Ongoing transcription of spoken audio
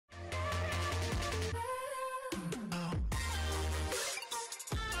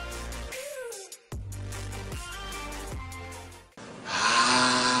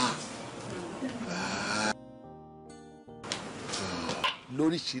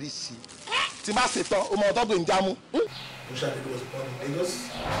lóríṣiríṣi. Tí bá ṣe tán, o mọ ọ̀tọ̀ pé ń jámú. Funsho Adeolu was born in Lagos.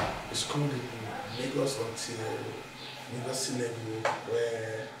 He schooled in Lagos until university level,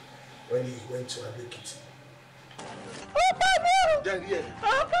 where when he went to Abeokuta.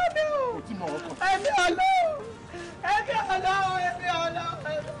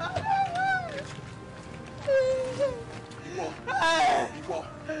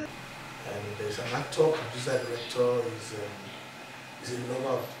 And there's an actor, producer, director. He's a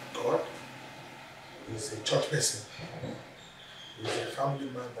lover of God. He's a church person. He's a family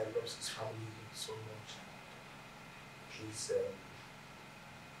man that loves his family so much.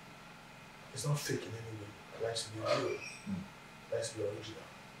 He's not fake in any way. He likes to be real. He likes to be original.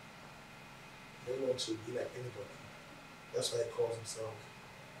 He doesn't want to be like anybody. That's why he calls himself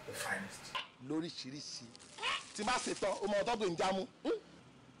the finest. Lóríṣiríṣi. Tí bá ṣe tán, o mọ ọ̀tọ̀ pé ń jámú.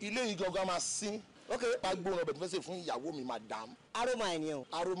 Ilé yìí gangan máa sín. Okay, bá gbóòórùn ọbẹ̀ tó fẹ́ ṣe fún ìyàwó mi madam. Aroma ẹni o.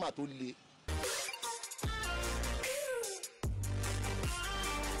 Aroma tó le.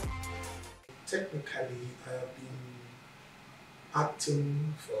 Technically, I have been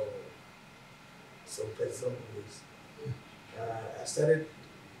acting for some 30 years. I started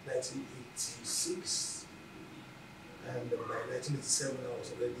 1986, and by 1987 I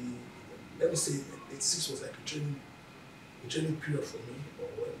was already, let me say 86 was like a training period for me. But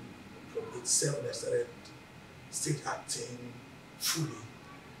when, from 87 I started stage acting fully,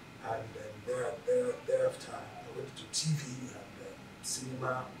 and thereafter I went to TV and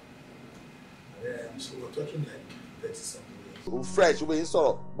cinema. So we're talking like 30-something years. Fresh, we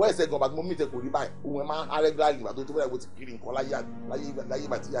saw. Boy said, "Go back, mommy take go buy." We man regularly, but don't tell me what killing. Kola ya, láyé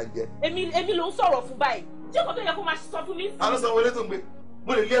ma ti ya nje. Èmi ló ń sọ̀rọ̀ fún báyìí. Ṣé kò tó yẹ kó máa sọ fún mi? Alo san wele to nbe.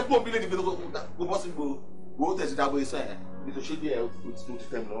 Mo le le ko bi le ni go boss go. Go te si da boy say. Bi to se díẹ̀ o ti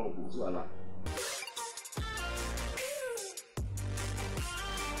tem lo go so ala.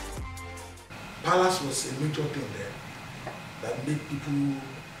 Palace was a major thing there that made people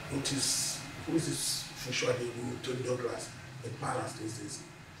notice who is this Funsho Adeolu, Tony Douglas in Palace these days.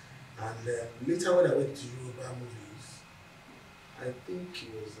 And later when I went to Yoruba movies, I think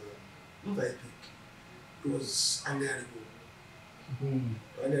it was, it was Adeolu.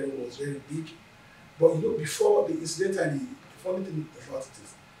 Adeolu was very big. But you know, before the incidentally, the funny thing about it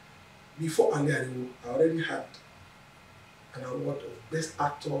is, before Adeolu, I already had an award of Best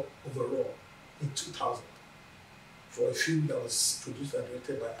Actor overall in 2000 for a film that was produced and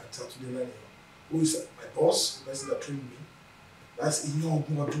directed by Funsho Adeolu, who is my boss, the person that trained me. That's Inyo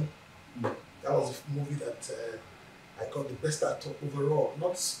Ogunodun. That was a movie that I got the Best Actor overall,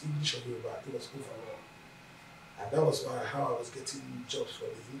 not English or Yoruba, it was overall. And that was how I was getting jobs for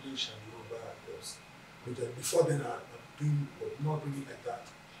the English and Yoruba actors. But before then, I'm not really like that.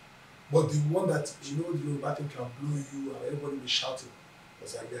 But the one that, you know, the Yoruba thing can blow you and everybody was shouting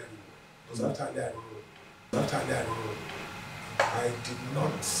was Adeolu. It was after Adeolu. After Adeolu, I did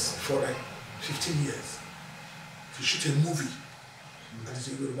not, for like 15 years, to shoot a movie. And it's a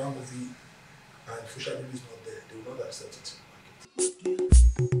Yoruba movie, and Funsho Adeolu is not there. They will not accept it in the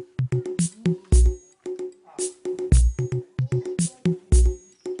market.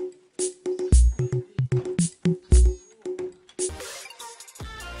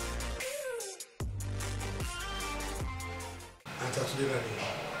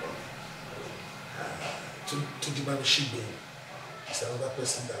 Is another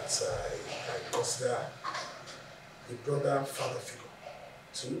person that I consider a brother, father figure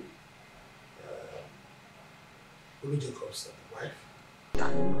to Olu Jacobs, the wife.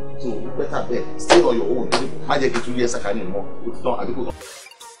 So you better bet, stay on your own. Magic is 2 years I can't more. It's not.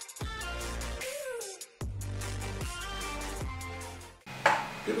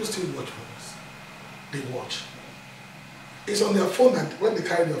 People still watch movies. They watch. It's on their phone, and when they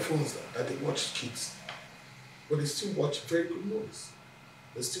carry their phones that they watch kids. But they still watch very good movies.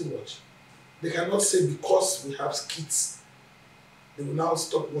 They still watch. They cannot say because we have kids, they will now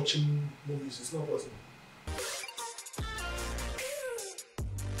stop watching movies. It's not possible.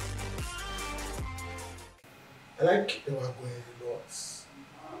 I like Ewa going a lot.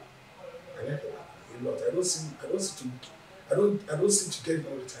 I like it a lot. I don't seem to get it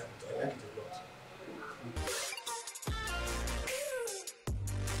all the time, but I like it a lot.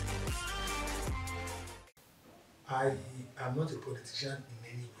 I am not a politician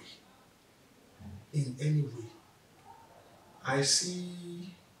in any way. I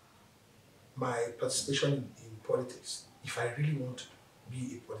see my participation in politics. If I really want to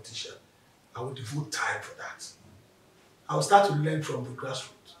be a politician, I will devote time for that. I will start to learn from the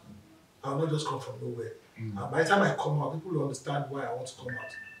grassroots. I will not just come from nowhere. And by the time I come out, people will understand why I want to come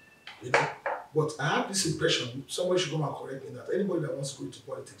out. You know, But I have this impression, somebody should come and correct me, that anybody that wants to go into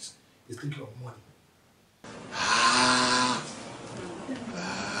politics is thinking of money.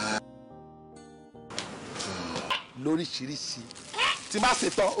 Lóríṣiríṣi tí bá ṣe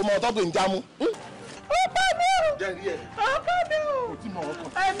tán o mọ ọtọ́ pé ń jámú. ọkọ mi ò ọkọ mi ò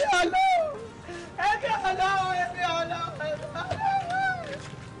ẹ̀mí ọlọ́run ẹ̀mí ọlọ́run ẹ̀mí ọlọ́run ẹ̀mí ọlọ́run.